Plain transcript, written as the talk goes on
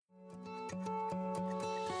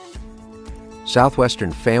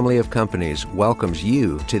Southwestern Family of Companies welcomes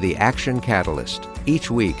you to the Action Catalyst.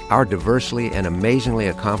 Each week, our diversely and amazingly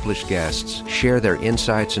accomplished guests share their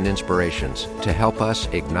insights and inspirations to help us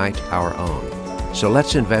ignite our own. So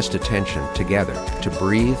let's invest attention together to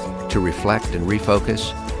breathe, to reflect and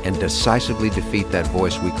refocus, and decisively defeat that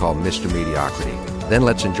voice we call Mr. Mediocrity. Then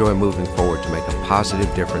let's enjoy moving forward to make a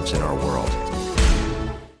positive difference in our world.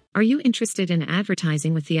 Are you interested in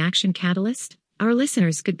advertising with the Action Catalyst? Our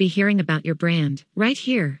listeners could be hearing about your brand right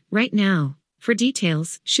here, right now. For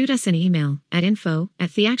details, shoot us an email at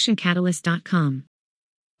info@theactioncatalyst.com.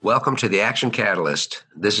 Welcome to the Action Catalyst.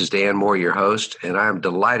 This is Dan Moore, your host, and I'm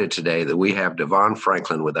delighted today that we have DeVon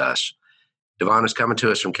Franklin with us. DeVon is coming to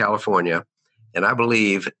us from California, and I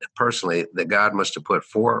believe personally that God must have put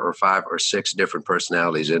 4 or 5 or 6 different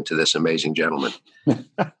personalities into this amazing gentleman.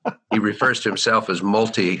 He refers to himself as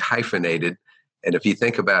multi-hyphenated. And if you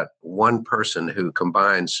think about one person who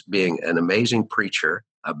combines being an amazing preacher,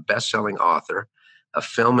 a best-selling author, a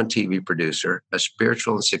film and TV producer, a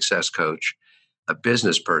spiritual and success coach, a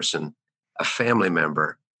business person, a family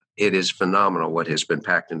member, it is phenomenal what has been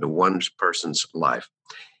packed into one person's life.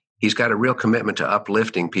 He's got a real commitment to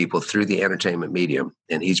uplifting people through the entertainment medium,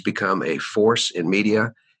 and he's become a force in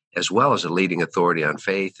media as well as a leading authority on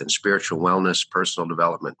faith and spiritual wellness, personal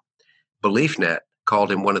development. BeliefNet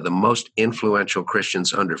called him one of the most influential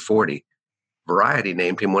Christians under 40. Variety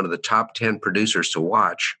named him one of the top 10 producers to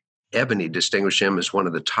watch. Ebony distinguished him as one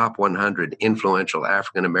of the top 100 influential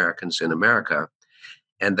African Americans in America.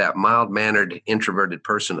 And that mild-mannered, introverted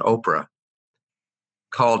person, Oprah,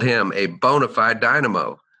 called him a bona fide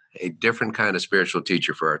dynamo, a different kind of spiritual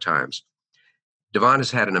teacher for our times. DeVon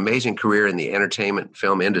has had an amazing career in the entertainment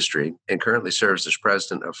film industry and currently serves as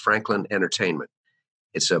president of Franklin Entertainment.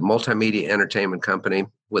 It's a multimedia entertainment company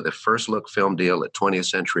with a first-look film deal at 20th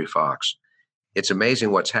Century Fox. It's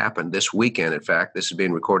amazing what's happened this weekend. In fact, this is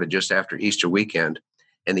being recorded just after Easter weekend,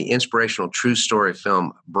 and the inspirational true story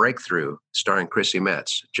film Breakthrough, starring Chrissy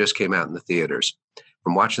Metz, just came out in the theaters.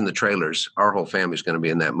 From watching the trailers, our whole family is going to be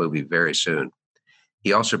in that movie very soon.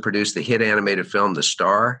 He also produced the hit animated film The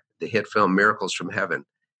Star, the hit film Miracles from Heaven,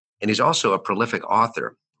 and he's also a prolific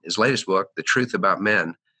author. His latest book, The Truth About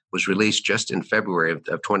Men, was released just in February of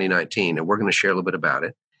 2019, and we're going to share a little bit about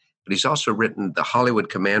it. But he's also written The Hollywood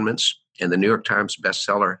Commandments and the New York Times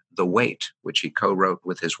bestseller, The Wait, which he co-wrote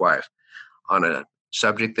with his wife on a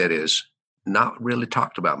subject that is not really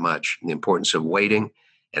talked about much, the importance of waiting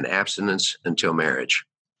and abstinence until marriage.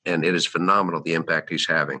 And it is phenomenal, the impact he's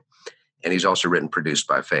having. And he's also written Produced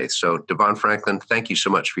by Faith. So, DeVon Franklin, thank you so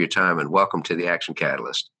much for your time, and welcome to the Action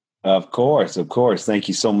Catalyst. Of course. Thank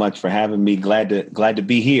you so much for having me. Glad to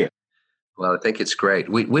be here. Well, I think it's great.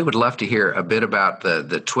 We would love to hear a bit about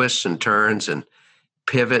the twists and turns and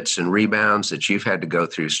pivots and rebounds that you've had to go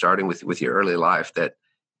through, starting with your early life, that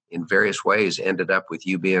in various ways ended up with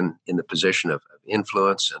you being in the position of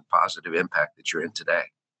influence and positive impact that you're in today.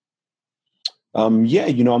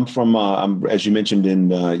 I'm from, as you mentioned in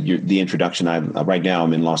the introduction, right now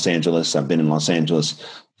I'm in Los Angeles. I've been in Los Angeles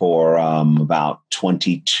for about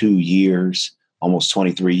 22 years, almost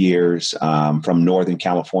 23 years, from Northern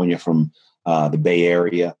California, from the Bay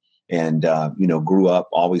Area, and, grew up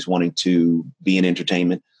always wanting to be in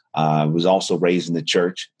entertainment. I was also raised in the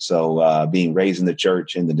church. So being raised in the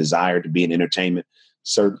church and the desire to be in entertainment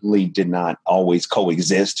certainly did not always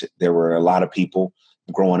coexist. There were a lot of people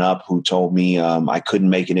growing up who told me I couldn't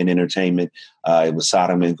make it in entertainment. It was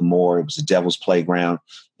Sodom and Gomorrah. It was the devil's playground,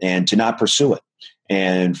 and to not pursue it.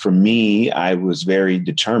 And for me, I was very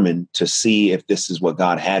determined to see if this is what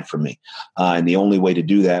God had for me. And the only way to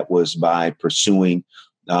do that was by pursuing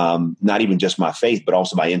not even just my faith, but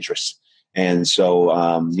also my interests. And so,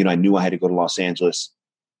 I knew I had to go to Los Angeles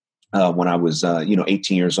when I was,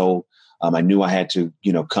 18 years old. I knew I had to,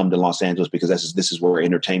 come to Los Angeles because this is where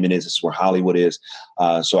entertainment is. This is where Hollywood is.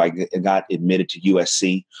 So I got admitted to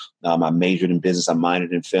USC. I majored in business. I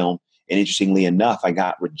minored in film. And interestingly enough, I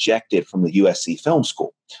got rejected from the USC Film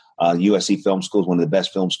School. USC Film School is one of the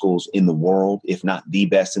best film schools in the world, if not the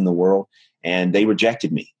best in the world. And they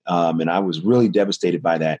rejected me. And I was really devastated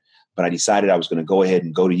by that. But I decided I was going to go ahead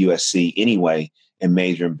and go to USC anyway and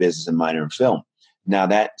major in business and minor in film. Now,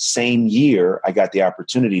 that same year, I got the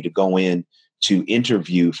opportunity to go in to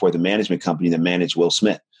interview for the management company that managed Will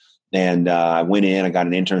Smith. And I went in, I got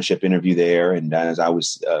an internship interview there. And as I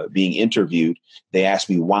was being interviewed, they asked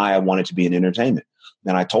me why I wanted to be in entertainment.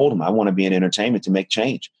 And I told them I want to be in entertainment to make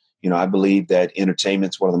change. I believe that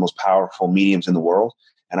entertainment is one of the most powerful mediums in the world.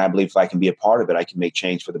 And I believe if I can be a part of it, I can make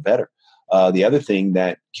change for the better. The other thing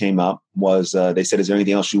that came up was they said, is there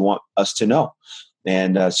anything else you want us to know?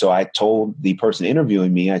 And so I told the person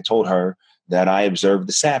interviewing me, I told her that I observed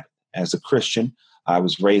the Sabbath. As a Christian, I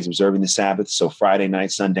was raised observing the Sabbath. So Friday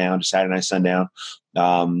night, sundown to Saturday night, sundown,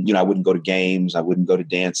 I wouldn't go to games. I wouldn't go to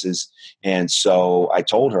dances. And so I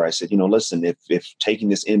told her, I said, listen, if taking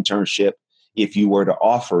this internship, if you were to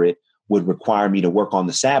offer it, would require me to work on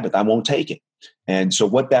the Sabbath, I won't take it. And so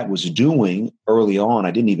what that was doing early on,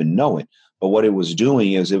 I didn't even know it, but what it was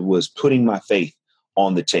doing is it was putting my faith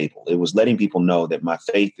on the table. It was letting people know that my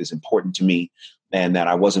faith is important to me and that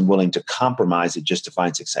I wasn't willing to compromise it just to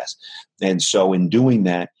find success. And so in doing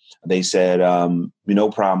that, they said, no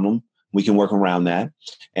problem. We can work around that.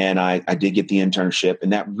 And I did get the internship,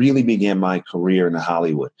 and that really began my career in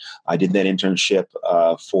Hollywood. I did that internship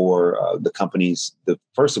for the companies.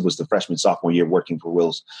 First, it was the freshman, sophomore year working for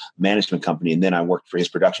Will's management company. And then I worked for his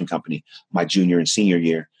production company my junior and senior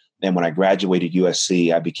year. And when I graduated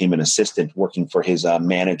USC, I became an assistant working for his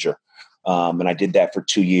manager. And I did that for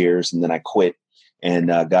 2 years, and then I quit and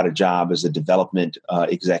got a job as a development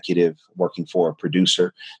executive working for a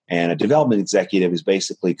producer. And a development executive is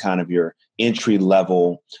basically kind of your entry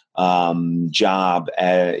level job,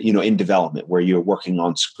 in development, where you're working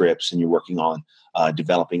on scripts and you're working on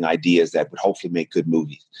developing ideas that would hopefully make good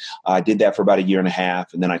movies. I did that for about a year and a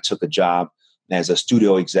half, and then I took a job as a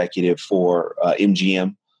studio executive for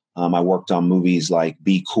MGM. I worked on movies like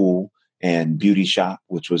Be Cool and Beauty Shop,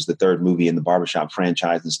 which was the third movie in the Barbershop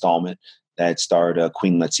franchise installment that starred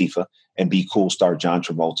Queen Latifah, and Be Cool starred John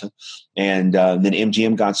Travolta. And then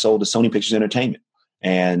MGM got sold to Sony Pictures Entertainment.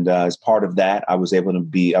 And as part of that, I was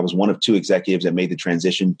one of two executives that made the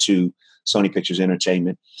transition to Sony Pictures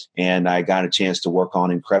Entertainment. And I got a chance to work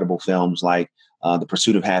on incredible films like The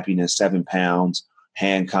Pursuit of Happiness, 7 Pounds,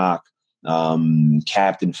 Hancock,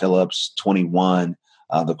 Captain Phillips, 21,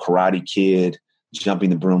 The Karate Kid, Jumping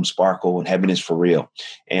the Broom, Sparkle, and Heaven is for Real.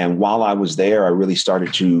 And while I was there, I really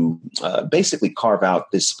started to basically carve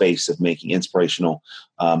out this space of making inspirational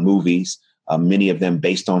movies, many of them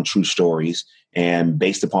based on true stories and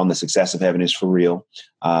based upon the success of Heaven is for Real.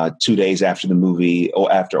 2 days after the movie,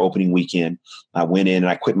 or after opening weekend, I went in and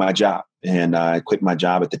I quit my job. And I quit my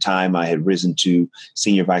job. At the time, I had risen to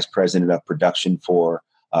senior vice president of production for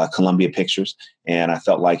Columbia Pictures. And I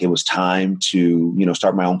felt like it was time to,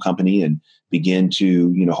 start my own company and begin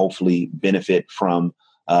to, hopefully benefit from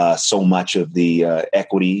so much of the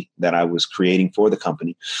equity that I was creating for the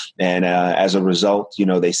company. And as a result,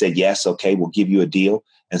 they said, yes, okay, we'll give you a deal.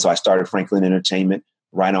 And so I started Franklin Entertainment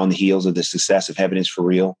right on the heels of the success of Heaven is for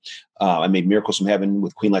Real. I made Miracles from Heaven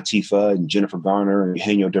with Queen Latifah and Jennifer Garner and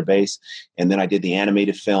Eugenio Derbez. And then I did the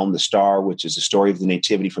animated film, The Star, which is the story of the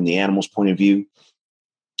nativity from the animal's point of view.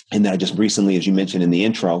 And then I just recently, as you mentioned in the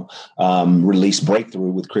intro, released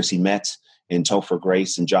Breakthrough with Chrissy Metz and Topher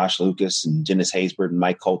Grace and Josh Lucas and Dennis Haysbert and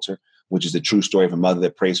Mike Coulter, which is the true story of a mother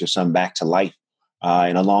that prays her son back to life.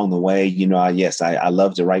 And along the way, I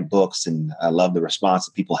love to write books, and I love the response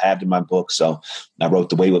that people have to my books. So I wrote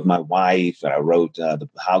The Way with My Wife, and I wrote The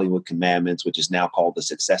Hollywood Commandments, which is now called The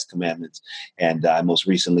Success Commandments. And I most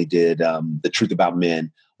recently did The Truth About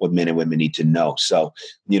Men, What Men and Women Need to Know. So,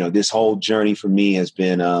 this whole journey for me has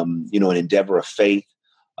been, an endeavor of faith,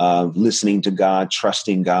 of listening to God,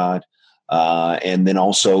 trusting God, and then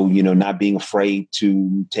also, not being afraid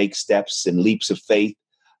to take steps and leaps of faith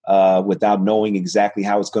without knowing exactly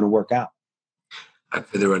how it's going to work out.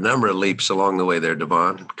 There were a number of leaps along the way there,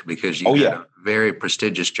 DeVon, because you had a very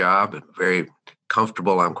prestigious job, very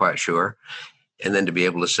comfortable, I'm quite sure. And then to be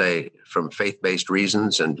able to say, from faith-based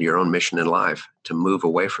reasons and your own mission in life, to move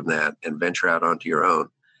away from that and venture out onto your own,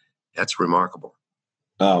 that's remarkable.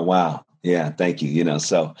 Oh, wow. Yeah, thank you.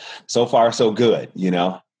 So far, so good,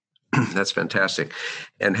 That's fantastic.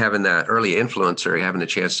 And having that early influencer, having a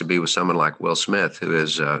chance to be with someone like Will Smith, who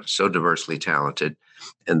is so diversely talented,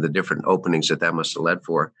 and the different openings that must have led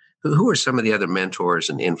for. Who are some of the other mentors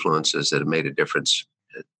and influences that have made a difference,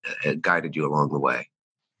 guided you along the way?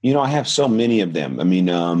 I have so many of them. I mean,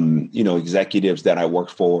 executives that I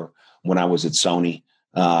worked for when I was at Sony,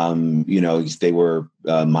 they were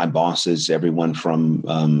my bosses, everyone from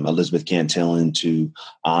Elizabeth Cantillon to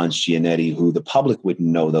Ange Giannetti, who the public wouldn't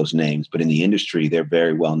know those names, but in the industry, they're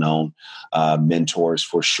very well known mentors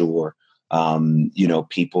for sure.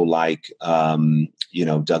 People like,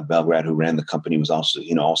 Doug Belgrad, who ran the company, was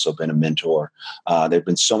also been a mentor. There've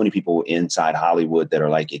been so many people inside Hollywood that are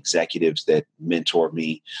like executives that mentor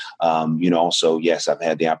me. Also, yes, I've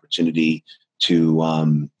had the opportunity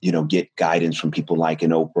to, get guidance from people like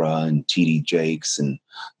an Oprah and T.D. Jakes and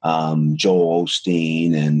Joel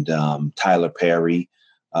Osteen and Tyler Perry,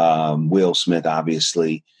 Will Smith,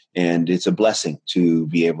 obviously. And it's a blessing to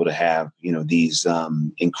be able to have, these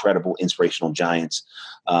incredible inspirational giants,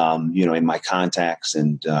 in my contacts.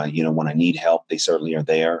 And, when I need help, they certainly are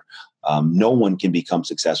there. No one can become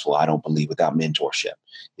successful, I don't believe, without mentorship.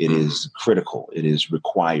 It is critical. It is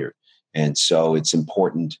required. And so it's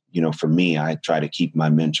important, for me, I try to keep my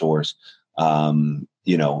mentors,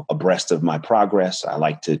 abreast of my progress. I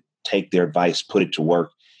like to take their advice, put it to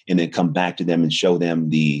work, and then come back to them and show them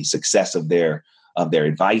the success of their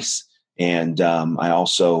advice. And I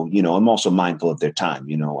also, I'm also mindful of their time.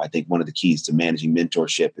 I think one of the keys to managing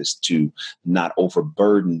mentorship is to not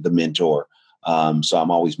overburden the mentor. So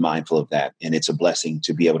I'm always mindful of that. And it's a blessing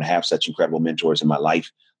to be able to have such incredible mentors in my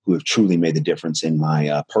life who have truly made the difference in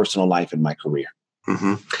my personal life and my career.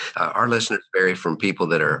 Mm-hmm. Our listeners vary from people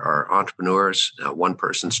that are entrepreneurs,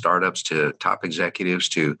 one-person startups, to top executives,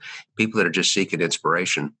 to people that are just seeking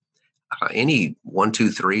inspiration. Any 1, 2,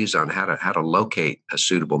 3s on how to locate a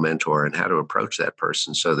suitable mentor and how to approach that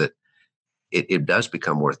person so that it does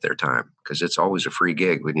become worth their time, because it's always a free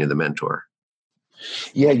gig when you're the mentor.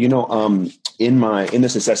 Yeah, in the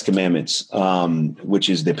Success Commandments, which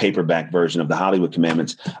is the paperback version of the Hollywood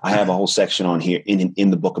Commandments, I have a whole section on here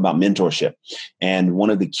in the book about mentorship. And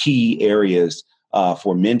one of the key areas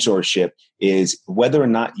for mentorship is whether or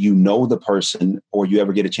not you know the person or you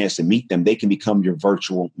ever get a chance to meet them, they can become your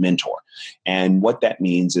virtual mentor. And what that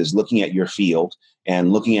means is looking at your field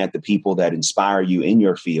and looking at the people that inspire you in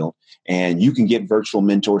your field, and you can get virtual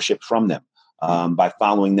mentorship from them. By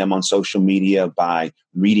following them on social media, by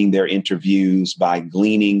reading their interviews, by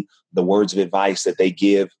gleaning the words of advice that they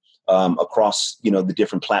give across, the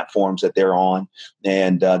different platforms that they're on.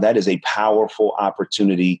 And that is a powerful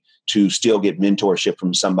opportunity to still get mentorship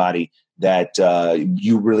from somebody that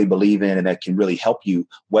you really believe in and that can really help you,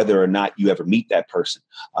 whether or not you ever meet that person.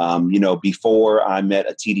 Before I met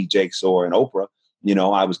a TD Jakes or an Oprah,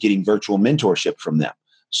 I was getting virtual mentorship from them.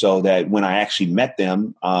 So that when I actually met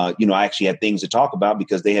them, I actually had things to talk about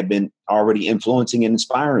because they had been already influencing and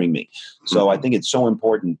inspiring me. So I think it's so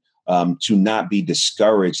important to not be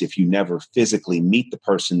discouraged if you never physically meet the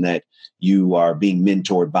person that you are being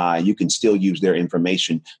mentored by. You can still use their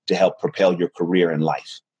information to help propel your career in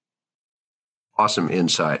life. Awesome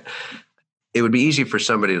insight. It would be easy for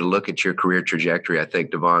somebody to look at your career trajectory, I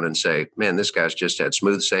think, DeVon, and say, man, this guy's just had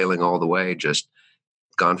smooth sailing all the way, just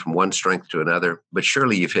gone from one strength to another. But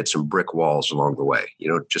surely you've hit some brick walls along the way,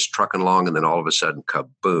 just trucking along, and then all of a sudden,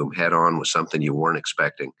 kaboom, head on with something you weren't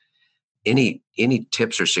expecting. Any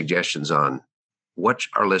tips or suggestions on what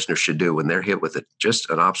our listeners should do when they're hit with just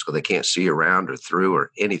an obstacle they can't see around or through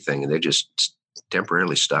or anything, and they're just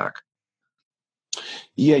temporarily stuck?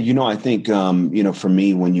 Yeah, I think, for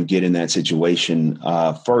me, when you get in that situation,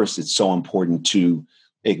 first, it's so important to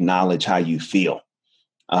acknowledge how you feel.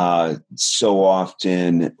 So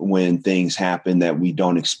often when things happen that we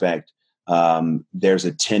don't expect, there's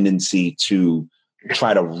a tendency to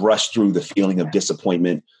try to rush through the feeling of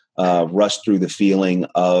disappointment, rush through the feeling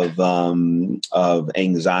of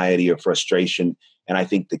anxiety or frustration. And I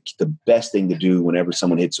think the best thing to do whenever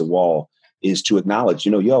someone hits a wall is to acknowledge,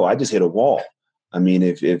 I just hit a wall. I mean,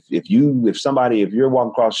 if you're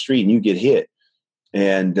walking across the street and you get hit,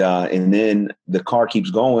 and then the car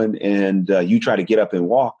keeps going and you try to get up and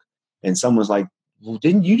walk, and someone's like, well,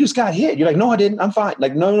 didn't you just got hit? You're like, no, I didn't. I'm fine.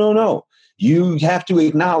 Like, no. You have to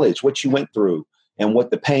acknowledge what you went through and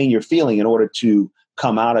what the pain you're feeling in order to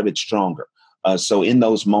come out of it stronger. So in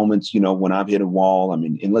those moments, when I've hit a wall, I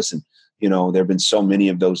mean, and listen, there have been so many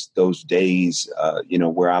of those days,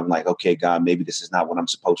 where I'm like, okay, God, maybe this is not what I'm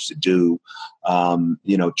supposed to do.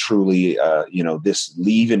 Truly, this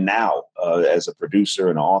even now as a producer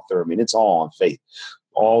and author, I mean, it's all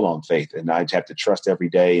on faith. And I have to trust every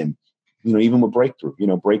day. And, even with Breakthrough,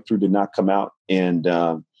 Breakthrough did not come out, and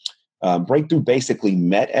Breakthrough basically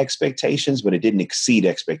met expectations, but it didn't exceed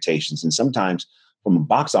expectations. And sometimes from a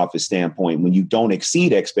box office standpoint, when you don't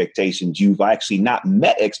exceed expectations, you've actually not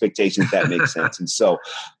met expectations, if that makes sense. And so,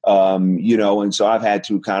 and so I've had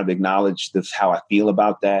to kind of acknowledge how I feel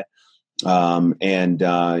about that.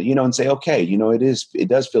 And say, okay, it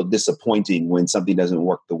does feel disappointing when something doesn't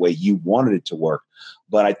work the way you wanted it to work.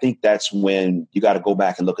 But I think that's when you got to go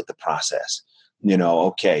back and look at the process.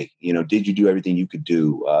 Okay, did you do everything you could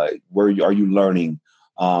do? Are you learning?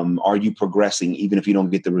 Are you progressing, even if you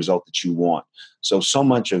don't get the result that you want? So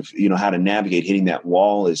much of, how to navigate hitting that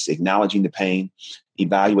wall is acknowledging the pain,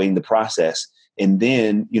 evaluating the process, and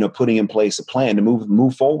then, putting in place a plan to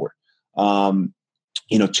move forward.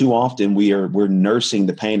 Too often we're nursing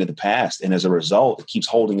the pain of the past. And as a result, it keeps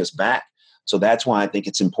holding us back. So that's why I think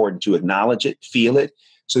it's important to acknowledge it, feel it,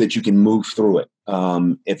 so that you can move through it.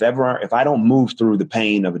 If I don't move through the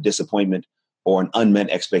pain of a disappointment or an unmet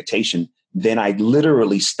expectation, then I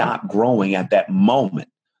literally stop growing at that moment.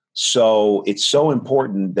 So it's so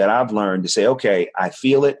important that I've learned to say, okay, I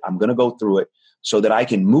feel it. I'm going to go through it so that I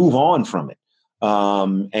can move on from it.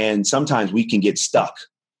 And sometimes we can get stuck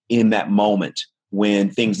in that moment when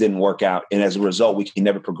things didn't work out. And as a result, we can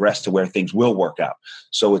never progress to where things will work out.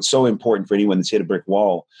 So it's so important for anyone that's hit a brick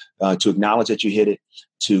wall to acknowledge that you hit it,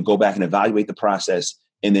 to go back and evaluate the process,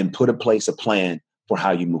 and then put in place a plan for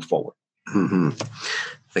how you move forward. Mm-hmm.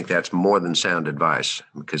 I think that's more than sound advice,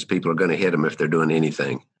 because people are going to hit them if they're doing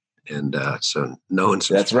anything. And so knowing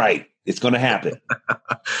some That's right. It's going to happen.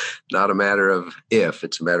 Not a matter of if,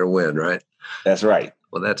 it's a matter of when, right? That's right.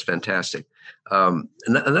 Well, that's fantastic.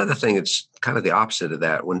 Another thing that's kind of the opposite of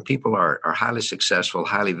that, when people are highly successful,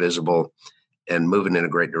 highly visible, and moving in a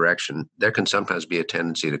great direction, there can sometimes be a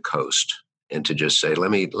tendency to coast and to just say,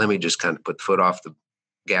 let me just kind of put the foot off the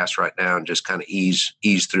gas right now and just kind of ease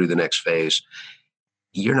through the next phase.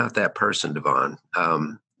 You're not that person,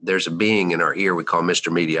 DeVon. There's a being in our ear we call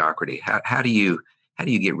Mr. Mediocrity. How do you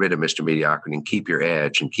get rid of Mr. Mediocrity and keep your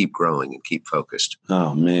edge and keep growing and keep focused?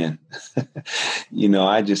 Oh, man.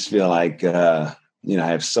 I just feel like, I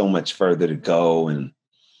have so much further to go, and,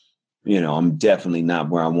 I'm definitely not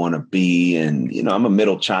where I want to be. And, I'm a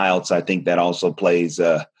middle child, so I think that also plays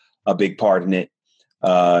a big part in it.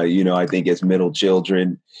 I think as middle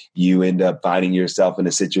children, you end up finding yourself in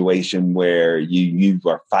a situation where you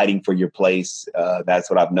are fighting for your place. That's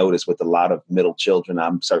what I've noticed with a lot of middle children.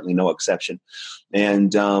 I'm certainly no exception.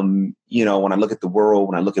 And, when I look at the world,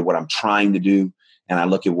 when I look at what I'm trying to do, and I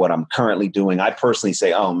look at what I'm currently doing, I personally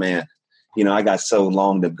say, oh, man, I got so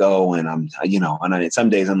long to go. And and some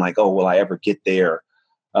days I'm like, oh, will I ever get there?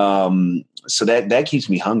 So that keeps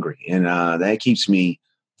me hungry, and that keeps me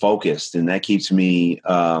focused, and that keeps me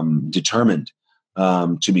determined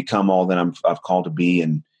to become all that I've called to be,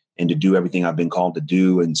 and to do everything I've been called to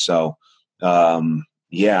do. And so, I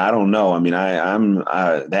don't know. I mean, I'm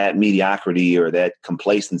that mediocrity or that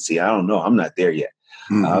complacency. I don't know. I'm not there yet.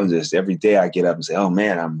 Mm-hmm. I'm just, every day I get up and say, oh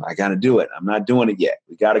man, I got to do it. I'm not doing it yet.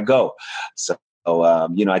 We got to go. So,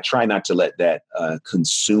 I try not to let that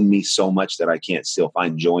consume me so much that I can't still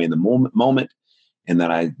find joy in the moment. And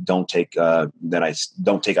that I don't take out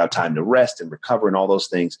time to rest and recover and all those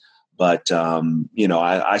things. But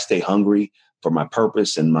I stay hungry for my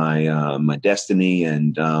purpose and my destiny,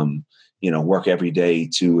 and work every day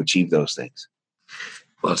to achieve those things.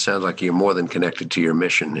 Well, it sounds like you're more than connected to your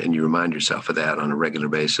mission, and you remind yourself of that on a regular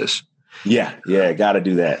basis. Yeah, got to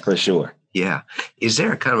do that for sure. Yeah. Is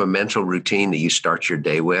there a kind of a mental routine that you start your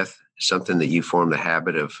day with? Something that you form the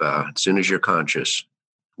habit of as soon as you're conscious?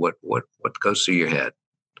 What goes through your head?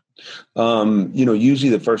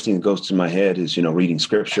 Usually the first thing that goes to my head is, reading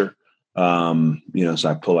scripture. So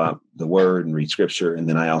I pull out the word and read scripture, and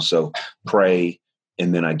then I also pray.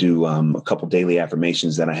 And then I do a couple daily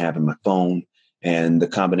affirmations that I have in my phone, and the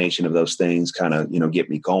combination of those things kind of, get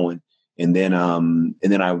me going. And then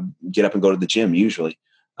I get up and go to the gym usually.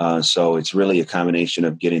 So it's really a combination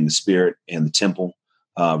of getting the spirit and the temple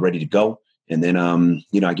ready to go. And then,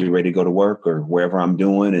 I get ready to go to work or wherever I'm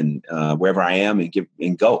doing, and wherever I am,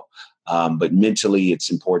 and go. But mentally, it's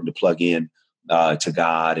important to plug in to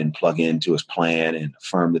God and plug into His plan and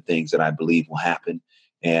affirm the things that I believe will happen,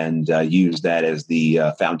 and use that as the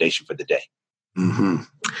foundation for the day. Mm-hmm.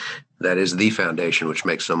 That is the foundation, which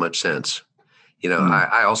makes so much sense.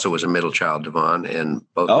 I also was a middle child, DeVon, and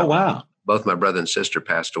both my brother and sister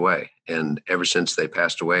passed away. And ever since they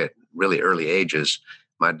passed away at really early ages,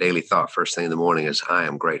 my daily thought first thing in the morning is, I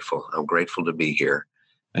am grateful. I'm grateful to be here.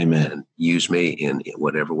 Amen. And use me in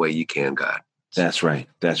whatever way you can, God. That's right.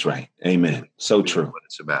 Amen. So true. What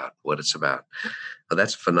it's about. Well,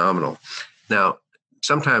 that's phenomenal. Now,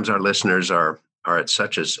 sometimes our listeners are at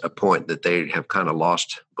such a point that they have kind of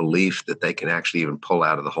lost belief that they can actually even pull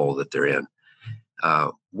out of the hole that they're in.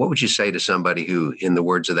 What would you say to somebody who, in the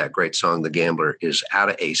words of that great song, The Gambler, is out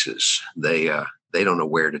of aces? They don't know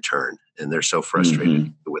where to turn, and they're so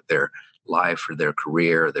frustrated with their life or their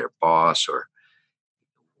career or their boss. Or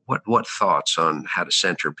what thoughts on how to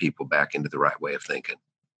center people back into the right way of thinking?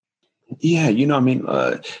 Yeah,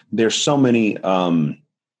 there's so many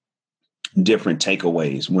different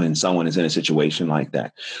takeaways when someone is in a situation like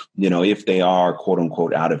that. If they are, quote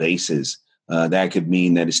unquote, out of aces, that could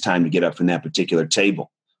mean that it's time to get up from that particular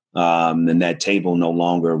table. And that table no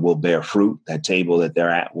longer will bear fruit. That table that they're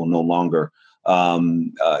at will no longer,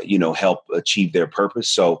 help achieve their purpose.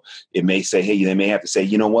 So it may say, hey, they may have to say,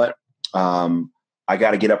 you know what? I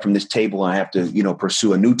got to get up from this table, and I have to,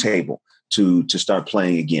 pursue a new table to start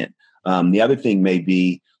playing again. The other thing may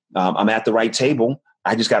be I'm at the right table.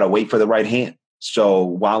 I just got to wait for the right hand. So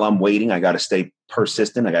while I'm waiting, I got to stay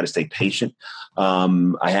persistent. I got to stay patient.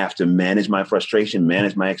 I have to manage my frustration,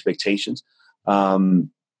 manage my expectations.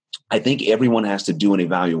 I think everyone has to do an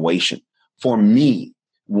evaluation. For me,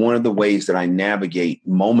 one of the ways that I navigate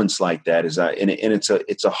moments like that is,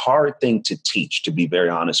 it's a hard thing to teach, to be very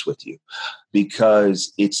honest with you,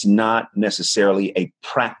 because it's not necessarily a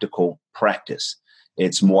practical practice.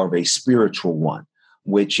 It's more of a spiritual one,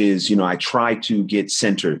 which is, I try to get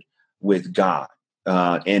centered with God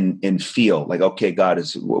and feel like, okay, God,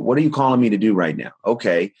 what are you calling me to do right now?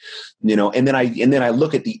 Okay, and then I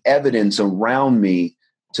look at the evidence around me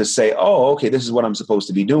to say, oh, okay, this is what I'm supposed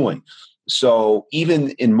to be doing. So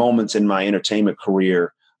even in moments in my entertainment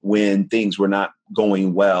career when things were not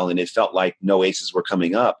going well and it felt like no aces were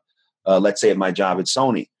coming up, let's say at my job at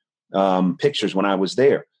Sony Pictures when I was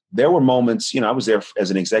there were moments, I was there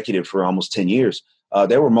as an executive for almost 10 years.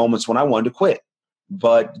 There were moments when I wanted to quit,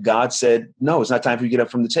 but God said, no, it's not time for you to get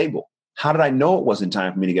up from the table. How did I know it wasn't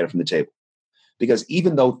time for me to get up from the table? Because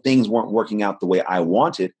even though things weren't working out the way I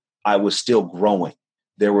wanted, I was still growing.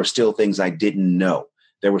 There were still things I didn't know.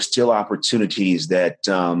 There were still opportunities that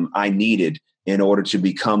I needed in order to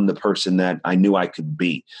become the person that I knew I could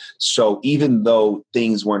be. So even though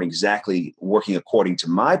things weren't exactly working according to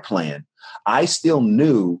my plan, I still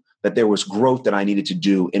knew that there was growth that I needed to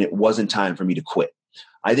do, and it wasn't time for me to quit.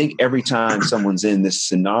 I think every time someone's in this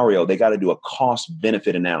scenario, they got to do a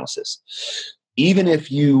cost-benefit analysis. Even if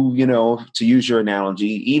you, to use your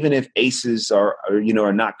analogy, even if aces are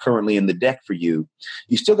not currently in the deck for you,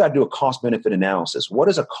 you still got to do a cost-benefit analysis. What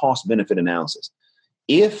is a cost-benefit analysis?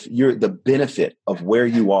 If the benefit of where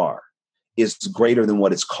you are is greater than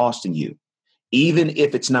what it's costing you, even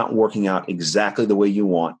if it's not working out exactly the way you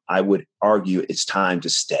want, I would argue it's time to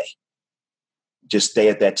stay. Just stay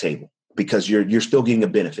at that table because you're still getting a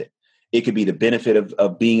benefit. It could be the benefit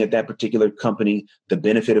of being at that particular company, the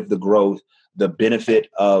benefit of the growth, the benefit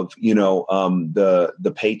of,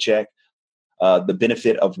 the paycheck, the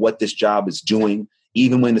benefit of what this job is doing.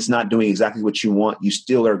 Even when it's not doing exactly what you want, you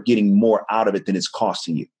still are getting more out of it than it's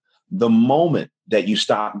costing you. The moment that you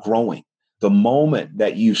stop growing, the moment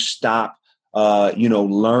that you stop,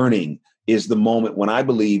 learning is the moment when I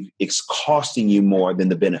believe it's costing you more than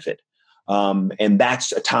the benefit. And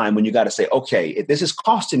that's a time when you got to say, okay, if this is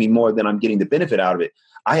costing me more than I'm getting the benefit out of it,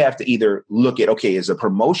 I have to either look at, okay, is a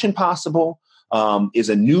promotion possible? Is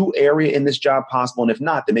a new area in this job possible? And if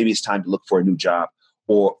not, then maybe it's time to look for a new job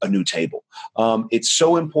or a new table. It's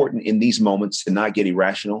so important in these moments to not get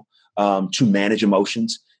irrational, to manage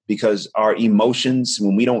emotions, because our emotions,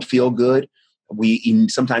 when we don't feel good, we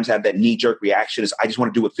sometimes have that knee-jerk reaction is, I just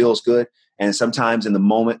want to do what feels good. And sometimes in the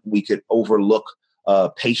moment, we could overlook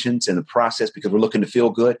patience in the process because we're looking to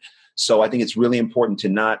feel good. So I think it's really important to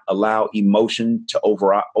not allow emotion to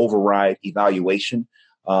override evaluation,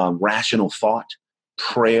 rational thought,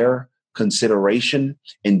 prayer, consideration,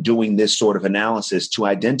 and doing this sort of analysis to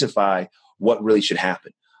identify what really should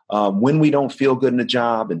happen. When we don't feel good in a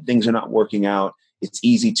job and things are not working out, it's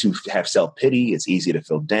easy to have self-pity. It's easy to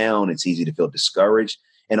feel down. It's easy to feel discouraged.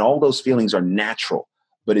 And all those feelings are natural.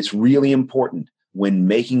 But it's really important when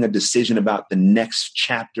making a decision about the next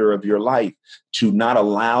chapter of your life to not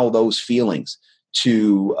allow those feelings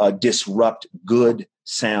to disrupt good,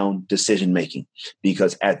 sound decision-making.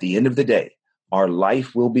 Because at the end of the day, our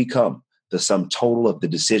life will become the sum total of the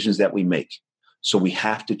decisions that we make. So we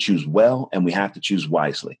have to choose well and we have to choose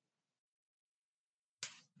wisely.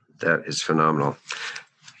 That is phenomenal.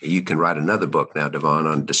 You can write another book now, DeVon,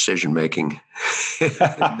 on decision-making in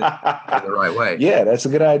the right way. Yeah, that's a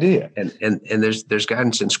good idea. And there's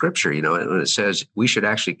guidance in Scripture, when it says we should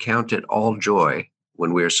actually count it all joy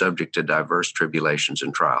when we are subject to diverse tribulations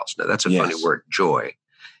and trials. Now, that's a funny word, joy.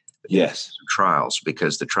 Yes. Trials,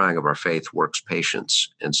 because the trying of our faith works patience.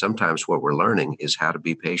 And sometimes what we're learning is how to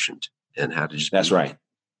be patient and how to just That's right.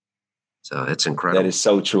 So it's incredible. That is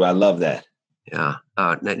so true. I love that. Yeah.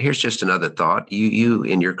 Now here's just another thought. You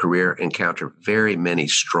in your career encounter very many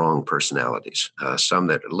strong personalities, some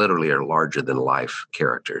that literally are larger than life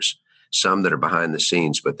characters, some that are behind the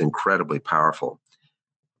scenes, but incredibly powerful.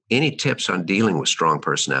 Any tips on dealing with strong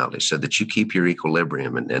personalities so that you keep your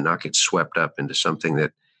equilibrium and not get swept up into something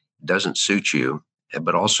that doesn't suit you,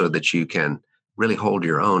 but also that you can really hold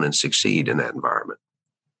your own and succeed in that environment?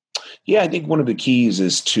 Yeah, I think one of the keys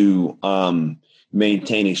is to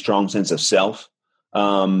maintain a strong sense of self,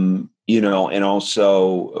 and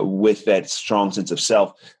also with that strong sense of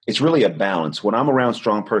self, it's really a balance. When I'm around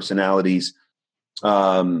strong personalities,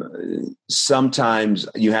 sometimes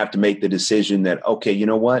you have to make the decision that, okay, you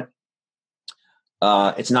know what?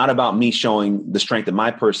 It's not about me showing the strength of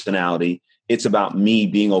my personality. It's about me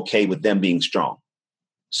being okay with them being strong.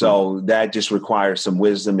 So that just requires some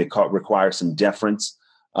wisdom. It requires some deference.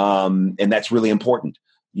 And that's really important.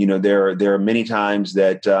 There are many times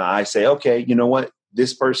that I say, okay, you know what,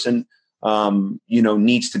 this person,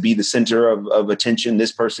 needs to be the center of attention.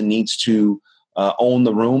 This person needs to own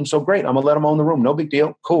the room. So great. I'm gonna let them own the room. No big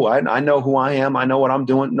deal. Cool. I know who I am. I know what I'm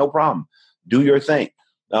doing. No problem. Do your thing.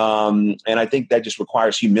 And I think that just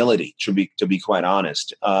requires humility, to be quite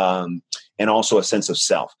honest, and also a sense of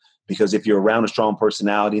self. Because if you're around a strong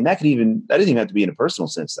personality, and that doesn't even have to be in a personal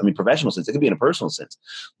sense. I mean, professional sense, it could be in a personal sense.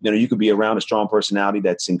 You could be around a strong personality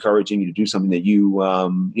that's encouraging you to do something that you,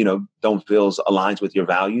 don't feel aligns with your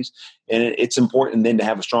values. And it's important then to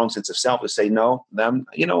have a strong sense of self to say, no,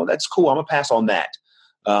 that's cool. I'm gonna pass on that.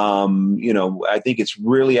 I think it's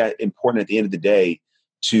really important at the end of the day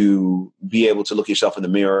to be able to look yourself in the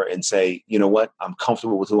mirror and say, you know what, I'm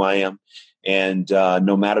comfortable with who I am. And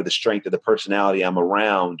no matter the strength of the personality I'm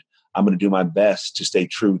around, I'm going to do my best to stay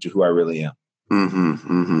true to who I really am. Mm-hmm,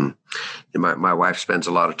 mm-hmm. My wife spends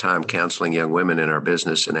a lot of time counseling young women in our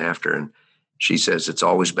business and after, and she says it's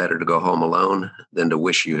always better to go home alone than to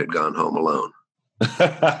wish you had gone home alone.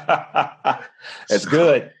 That's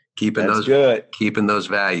good. Keeping those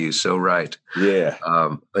values. So right. Yeah.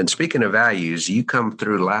 And speaking of values, you come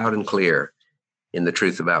through loud and clear in The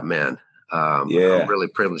Truth About Men. I'm really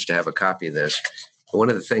privileged to have a copy of this. One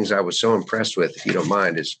of the things I was so impressed with, if you don't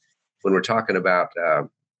mind, is when we're talking about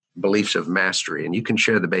beliefs of mastery, and you can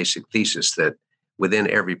share the basic thesis that within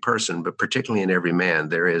every person, but particularly in every man,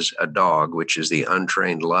 there is a dog, which is the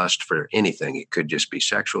untrained lust for anything. It could just be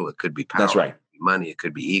sexual. It could be power. That's right. It could be money. It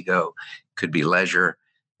could be ego. It could be leisure.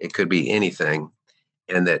 It could be anything.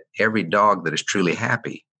 And that every dog that is truly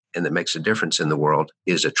happy and that makes a difference in the world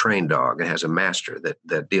is a trained dog. It has a master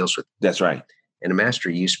that deals with. That's right. And a master,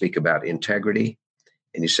 you speak about integrity.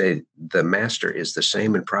 And you say the master is the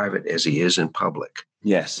same in private as he is in public.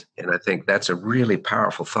 Yes. And I think that's a really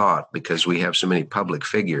powerful thought because we have so many public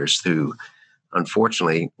figures who,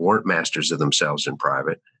 unfortunately, weren't masters of themselves in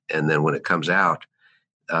private. And then when it comes out,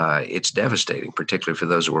 it's devastating, particularly for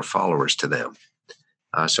those who were followers to them.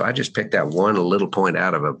 So I just picked out one little point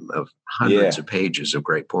out of hundreds of pages of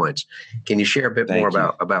great points. Can you share a bit more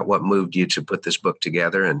about what moved you to put this book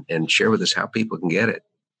together and share with us how people can get it?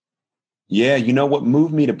 Yeah, what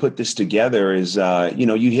moved me to put this together is,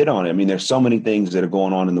 you hit on it. I mean, there's so many things that are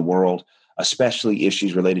going on in the world, especially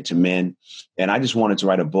issues related to men. And I just wanted to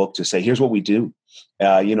write a book to say, here's what we do.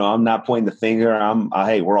 I'm not pointing the finger.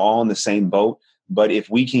 Hey, we're all in the same boat. But if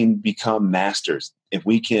we can become masters, if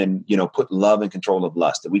we can, put love in control of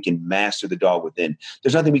lust, if we can master the dog within,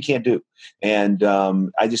 there's nothing we can't do. And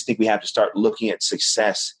I just think we have to start looking at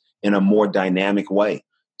success in a more dynamic way.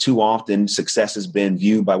 Too often, success has been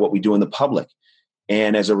viewed by what we do in the public.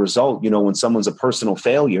 And as a result, when someone's a personal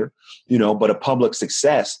failure, but a public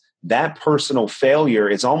success, that personal failure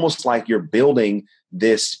is almost like you're building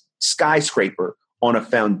this skyscraper on a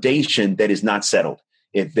foundation that is not settled.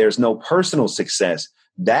 If there's no personal success,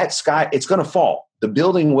 it's going to fall. The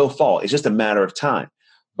building will fall. It's just a matter of time.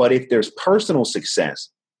 But if there's personal success,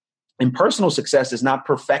 and personal success is not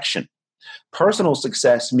perfection. Personal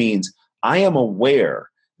success means I am aware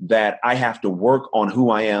that I have to work on who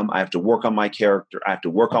I am. I have to work on my character. I have to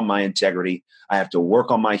work on my integrity. I have to work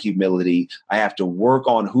on my humility. I have to work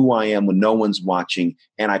on who I am when no one's watching.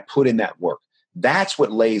 And I put in that work. That's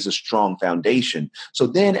what lays a strong foundation. So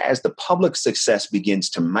then as the public success begins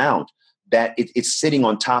to mount, that it's sitting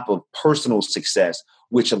on top of personal success,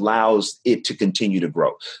 which allows it to continue to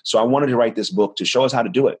grow. So I wanted to write this book to show us how to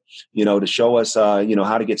do it, to show us, how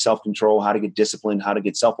to get self-control, how to get discipline, how to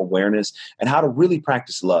get self-awareness, and how to really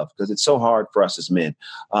practice love, because it's so hard for us as men.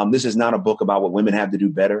 This is not a book about what women have to do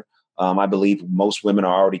better. I believe most women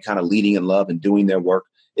are already kind of leading in love and doing their work.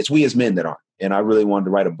 It's we as men that aren't. And I really wanted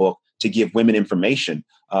to write a book to give women information,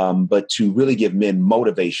 but to really give men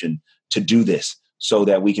motivation to do this, so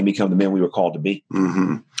that we can become the men we were called to be.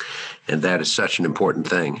 Mm-hmm. And that is such an important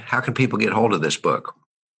thing. How can people get hold of this book?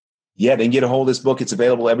 Yeah, they can get a hold of this book. It's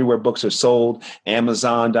available everywhere books are sold,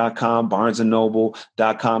 Amazon.com,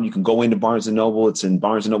 BarnesandNoble.com. You can go into Barnes & Noble. It's in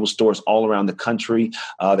Barnes & Noble stores all around the country.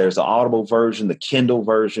 There's the Audible version, the Kindle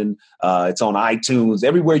version. It's on iTunes.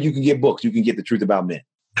 Everywhere you can get books, you can get The Truth About Men.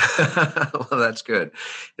 Well, that's good.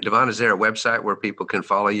 DeVon, is there a website where people can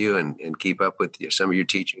follow you and keep up with some of your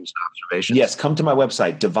teachings and observations? Yes, come to my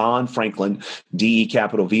website, DeVon Franklin,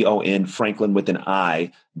 DeVon, Franklin with an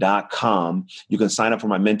I.com. You can sign up for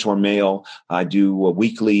my mentor mail. I do a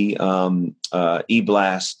weekly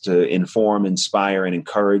e-blast to inform, inspire, and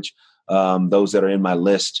encourage those that are in my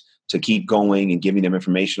list to keep going and giving them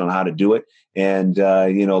information on how to do it. And,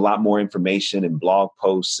 a lot more information and blog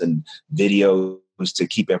posts and videos to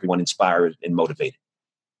keep everyone inspired and motivated.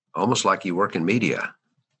 Almost like you work in media.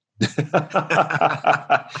 I'm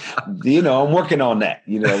working on that.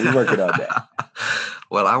 We're working on that.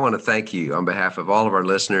 Well, I want to thank you on behalf of all of our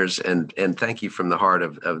listeners and thank you from the heart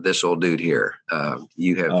of this old dude here.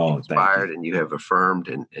 You have inspired and you have affirmed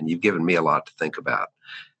and you've given me a lot to think about.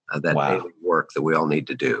 That daily work that we all need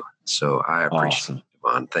to do. So I appreciate it,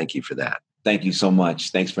 DeVon. Thank you for that. Thank you so much.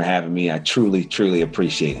 Thanks for having me. I truly, truly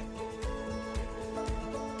appreciate it.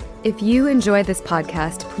 If you enjoy this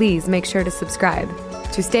podcast, please make sure to subscribe.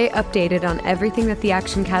 To stay updated on everything that the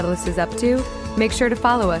Action Catalyst is up to, make sure to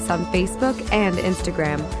follow us on Facebook and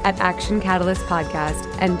Instagram at Action Catalyst Podcast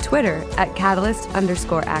and Twitter at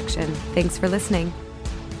Catalyst_Action. Thanks for listening.